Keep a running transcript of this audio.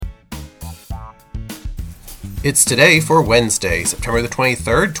It's today for Wednesday, September the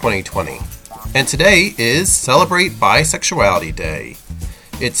 23rd, 2020. And today is Celebrate Bisexuality Day.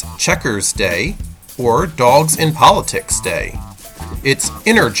 It's Checkers Day, or Dogs in Politics Day. It's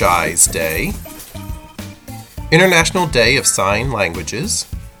Energize Day, International Day of Sign Languages,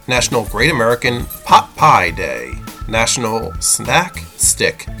 National Great American Pot Pie Day, National Snack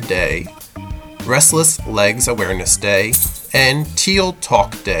Stick Day, Restless Legs Awareness Day, and Teal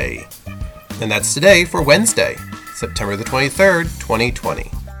Talk Day. And that's today for Wednesday, September the 23rd, 2020.